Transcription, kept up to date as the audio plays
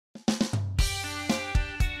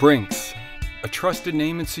Brink's, a trusted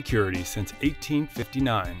name in security since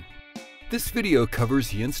 1859. This video covers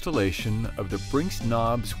the installation of the Brink's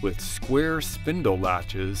knobs with square spindle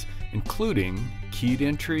latches, including keyed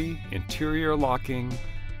entry, interior locking,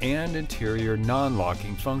 and interior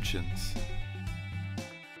non-locking functions.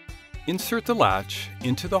 Insert the latch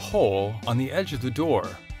into the hole on the edge of the door.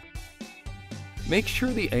 Make sure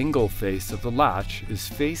the angle face of the latch is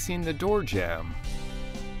facing the door jamb.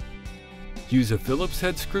 Use a Phillips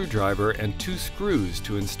head screwdriver and 2 screws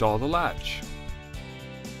to install the latch.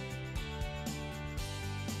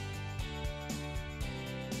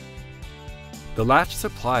 The latch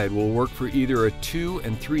supplied will work for either a 2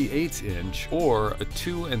 3/8 inch or a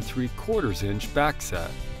 2 3/4 inch back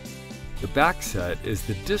set. The back set is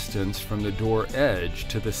the distance from the door edge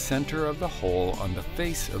to the center of the hole on the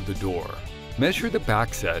face of the door. Measure the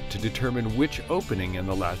back set to determine which opening in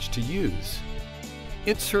the latch to use.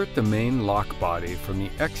 Insert the main lock body from the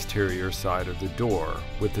exterior side of the door,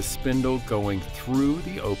 with the spindle going through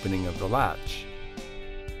the opening of the latch.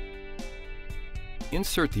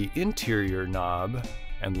 Insert the interior knob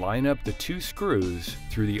and line up the 2 screws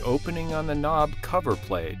through the opening on the knob cover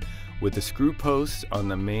plate with the screw posts on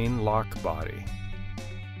the main lock body.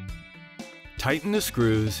 Tighten the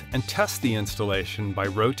screws and test the installation by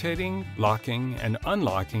rotating, locking, and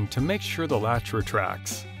unlocking to make sure the latch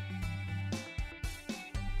retracts.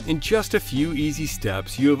 In just a few easy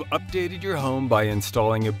steps, you have updated your home by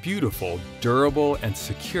installing a beautiful, durable, and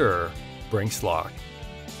secure Brink's lock.